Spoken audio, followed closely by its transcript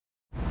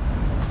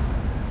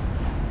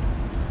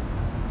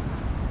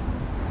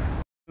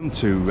Welcome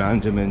to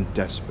Random and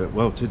Desperate.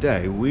 Well,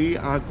 today we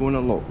are going to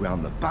look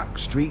around the back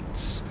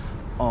streets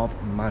of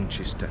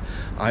Manchester.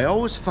 I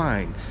always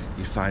find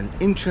you find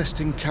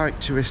interesting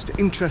characteristics,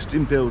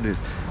 interesting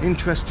buildings,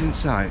 interesting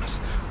sights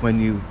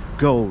when you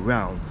go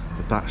round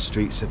the back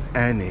streets of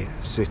any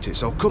city.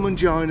 So come and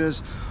join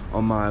us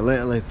on my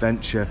little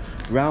adventure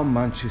round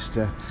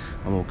Manchester,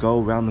 and we'll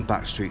go around the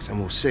back streets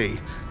and we'll see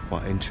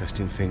what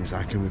interesting things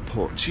I can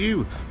report to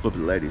you,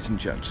 lovely ladies and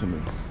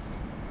gentlemen.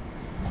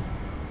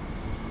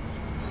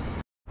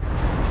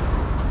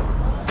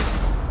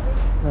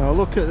 Now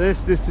look at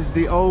this. This is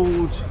the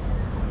old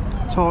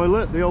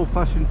toilet, the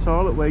old-fashioned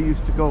toilet where you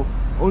used to go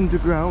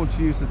underground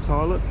to use the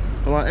toilet.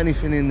 But like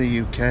anything in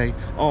the UK,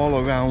 all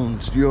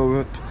around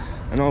Europe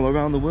and all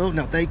around the world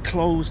now, they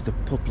close the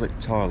public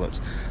toilets,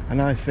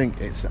 and I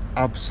think it's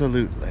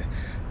absolutely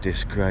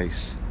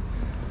disgrace.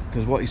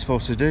 Because what are you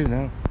supposed to do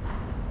now?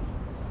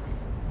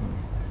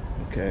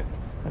 Okay,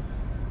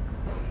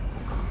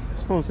 I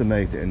suppose they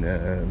made it in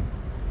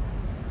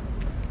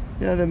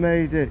yeah, they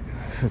made it,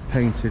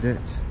 painted it.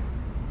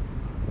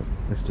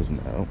 This doesn't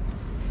help.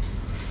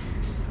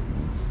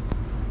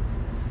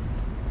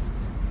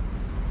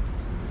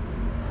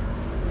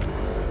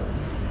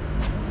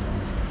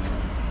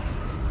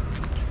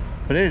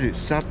 But it's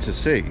sad to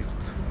see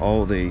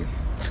all the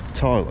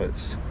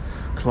toilets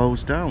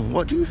closed down.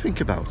 What do you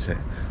think about it?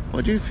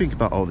 What do you think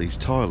about all these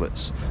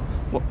toilets?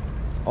 What,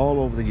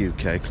 all over the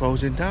UK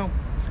closing down?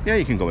 Yeah,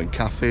 you can go in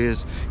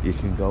cafes, you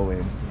can go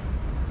in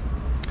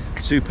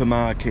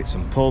supermarkets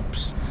and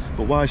pubs,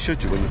 but why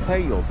should you when you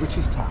pay your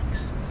British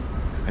tax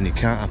and you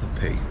can't have a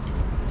pee?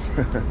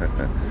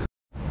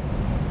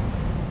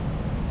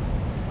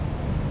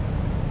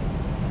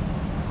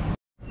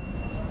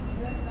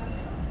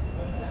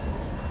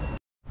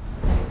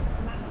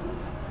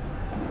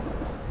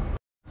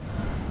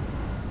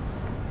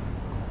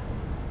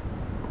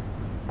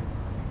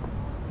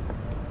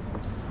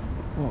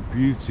 What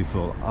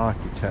beautiful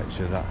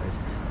architecture that is.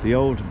 The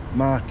old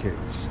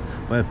markets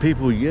where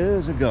people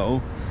years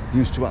ago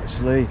used to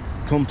actually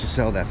come to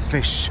sell their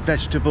fish,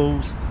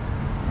 vegetables,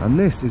 and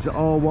this is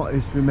all what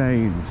is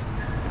remained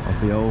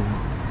of the old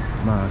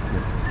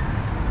market,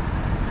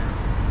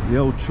 the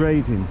old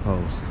trading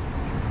post.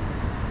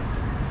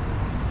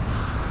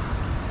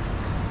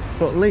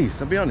 But at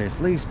least, I'll be honest,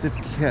 at least they've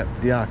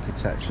kept the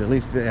architecture, at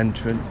least the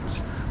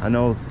entrance. I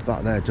know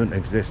back there doesn't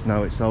exist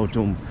now, it's all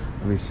done,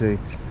 we see,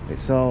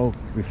 it's all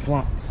with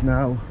flats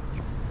now,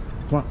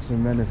 flats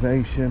and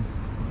renovation.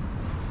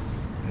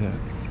 Yeah.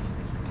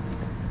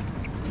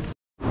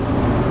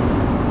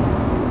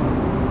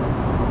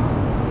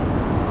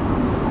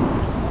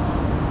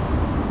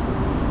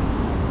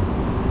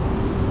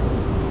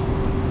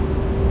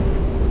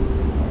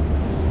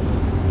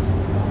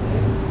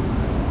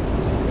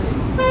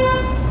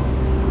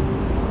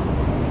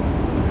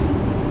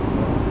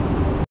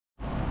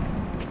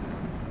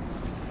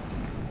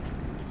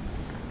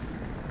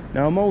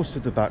 Now most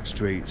of the back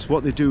streets,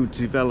 what they do to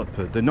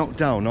developer, they knock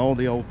down all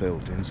the old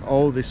buildings,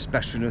 all this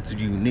specialness,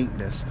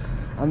 uniqueness,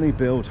 and they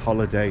build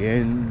holiday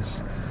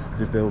inns,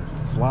 they build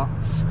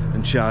flats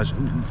and charge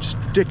just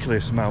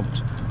ridiculous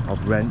amount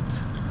of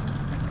rent.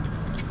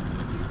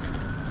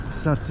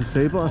 Sad to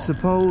see, but I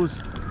suppose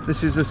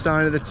this is the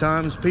sign of the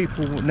times.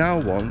 People now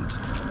want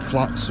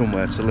flats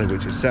somewhere to live,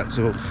 which is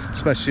acceptable,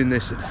 especially in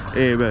this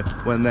era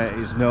when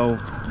there's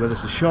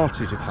a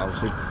shortage of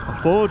housing,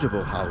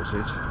 affordable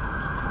houses.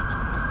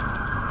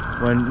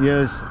 When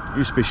years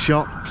used to be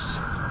shops,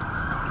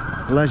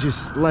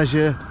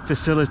 leisure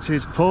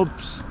facilities,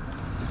 pubs,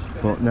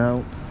 but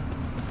now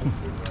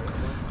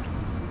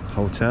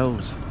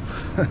hotels.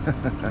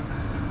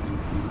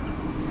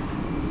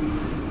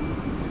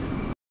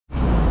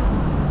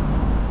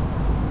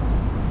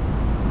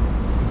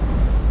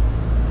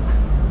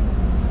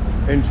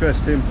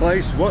 Interesting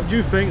place. What do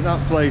you think that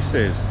place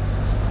is?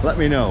 Let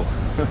me know.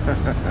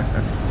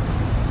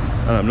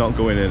 And I'm not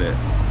going in it.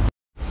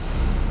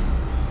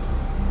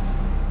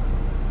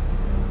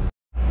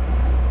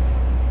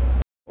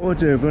 What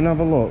we'll do, we're going to have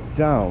a look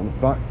down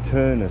Back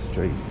Turner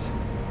Street.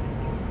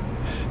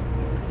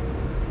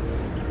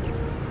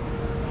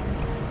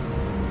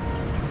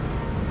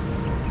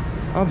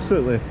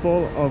 Absolutely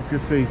full of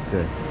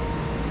graffiti.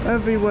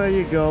 Everywhere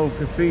you go,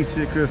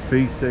 graffiti,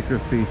 graffiti,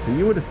 graffiti.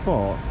 You would have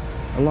thought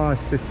a large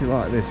city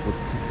like this would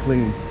at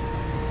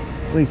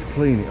least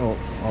clean it up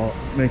or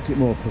make it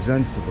more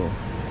presentable.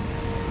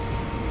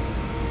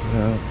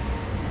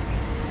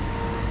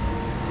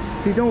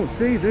 So you don't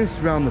see this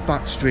round the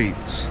back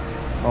streets.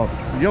 Oh,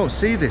 you don't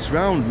see this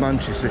round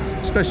Manchester,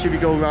 especially if you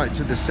go right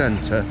to the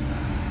centre.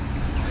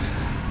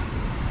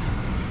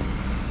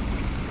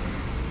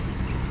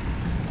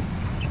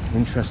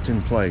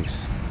 Interesting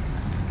place.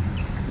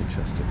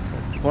 Interesting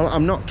place. Well,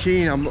 I'm not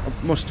keen, I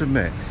must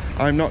admit,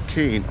 I'm not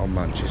keen on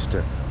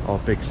Manchester or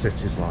big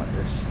cities like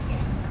this.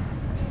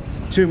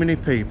 Too many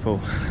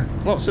people,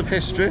 lots of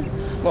history,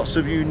 lots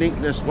of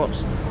uniqueness,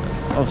 lots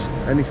of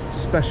any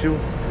special,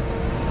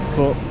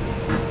 but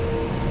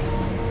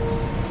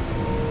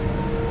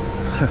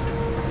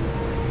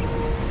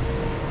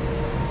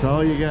That's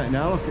all you get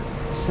now. Look at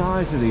the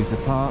size of these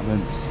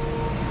apartments.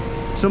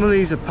 Some of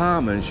these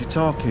apartments, you're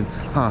talking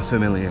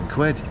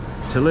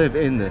 £500,000 to live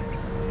in the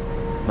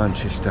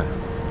Manchester.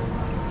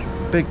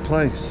 Big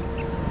place.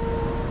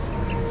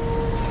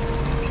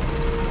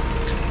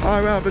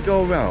 I'd rather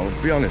go around,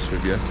 to be honest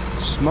with you,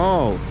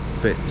 small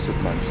bits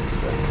of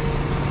Manchester.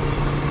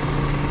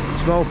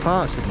 Small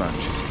parts of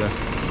Manchester.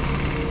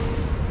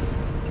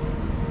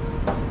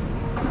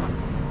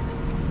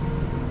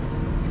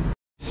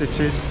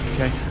 Cities,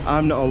 okay.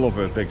 I'm not a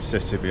lover of big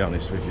city, to be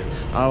honest with you.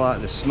 I like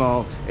the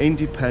small,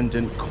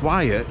 independent,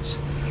 quiet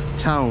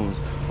towns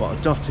what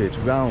are dotted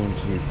around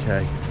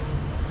UK.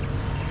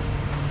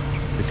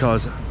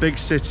 Because big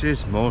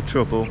cities, more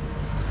trouble.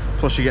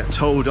 Plus you get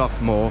told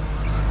off more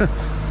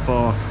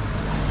for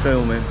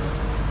filming.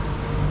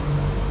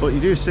 But you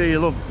do see a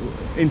lot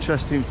of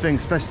interesting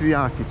things, especially the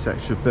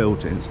architecture of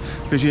buildings,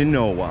 because you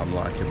know what I'm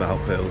like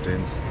about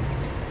buildings.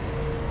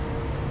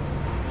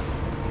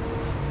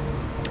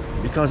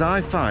 Because I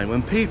find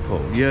when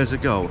people years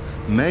ago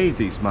made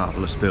these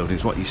marvellous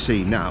buildings, what you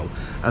see now,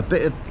 a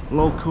bit of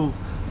local,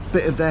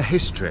 bit of their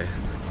history,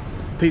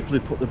 people who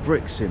put the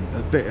bricks in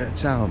a bit at a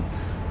time,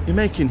 you're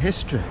making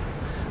history.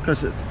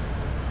 Because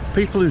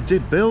people who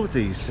did build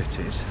these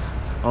cities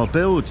or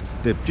build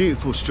the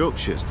beautiful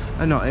structures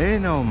are not here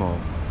no more.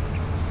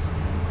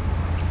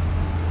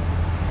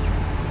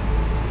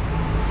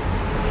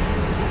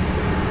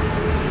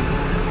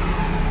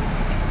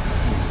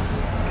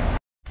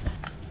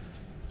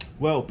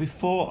 Well,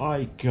 before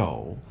I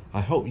go,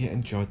 I hope you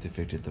enjoyed the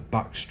video, the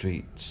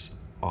Backstreets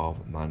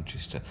of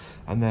Manchester.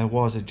 And there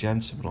was a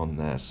gentleman on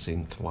there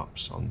seen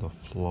collapse on the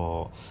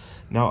floor.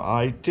 Now,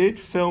 I did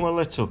film a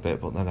little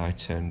bit, but then I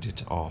turned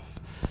it off.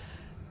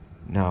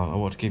 Now, I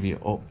want to give you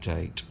an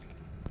update.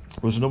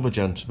 There was another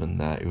gentleman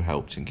there who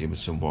helped and gave me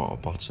some water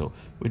bottle.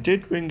 We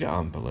did ring an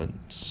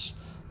ambulance,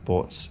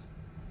 but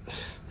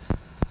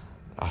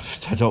I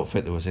don't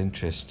think they was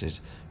interested,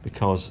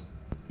 because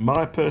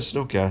my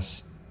personal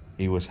guess,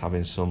 he was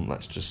having some,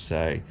 let's just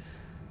say,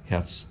 he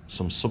had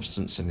some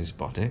substance in his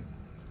body,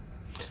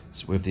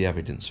 so with the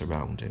evidence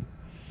around him.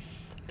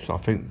 So I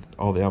think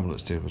all the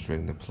ambulance did was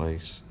ring the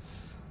police,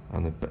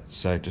 and they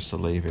said just to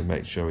leave him,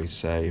 make sure he's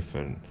safe,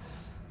 and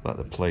let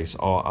the police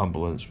or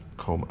ambulance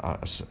come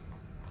at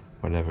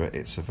whenever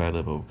it's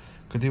available,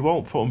 because they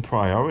won't put on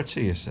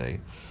priority, you see.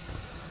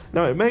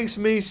 Now, it makes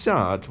me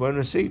sad when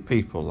I see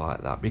people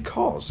like that,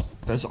 because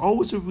there's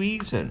always a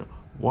reason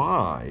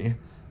why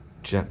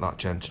that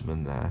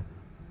gentleman there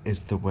is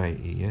the way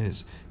he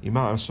is. He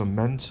might have some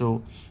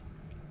mental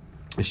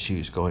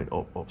issues going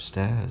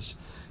upstairs.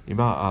 He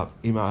might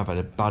have had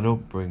a bad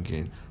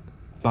upbringing,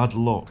 bad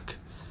luck.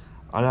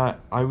 And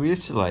I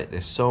reiterate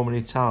this so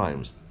many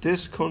times.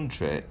 This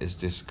country is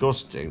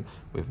disgusting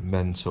with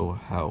mental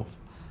health.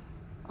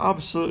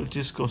 Absolutely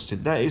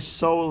disgusting. There is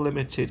so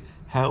limited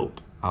help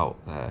out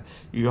there.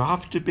 You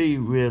have to be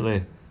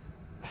really,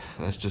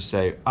 let's just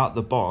say, at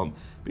the bottom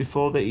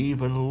before they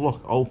even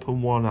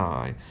open one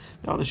eye.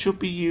 Now, there should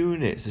be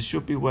units, there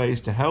should be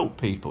ways to help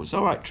people. It's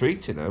all right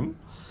treating them,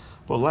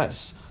 but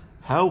let's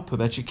help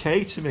them,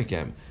 educate them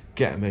again,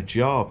 get them a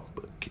job,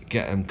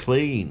 get them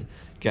clean,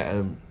 get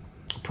them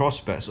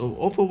prospects.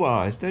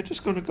 Otherwise, they're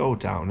just going to go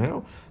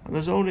downhill, and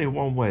there's only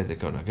one way they're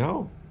going to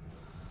go.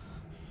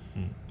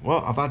 Well,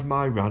 I've had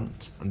my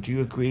rant, and do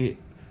you agree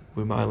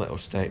with my little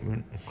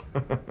statement?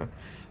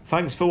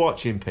 Thanks for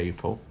watching,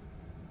 people,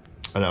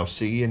 and I'll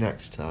see you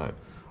next time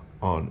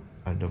on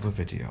another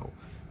video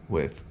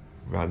with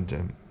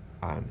Random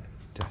and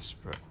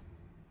Desperate.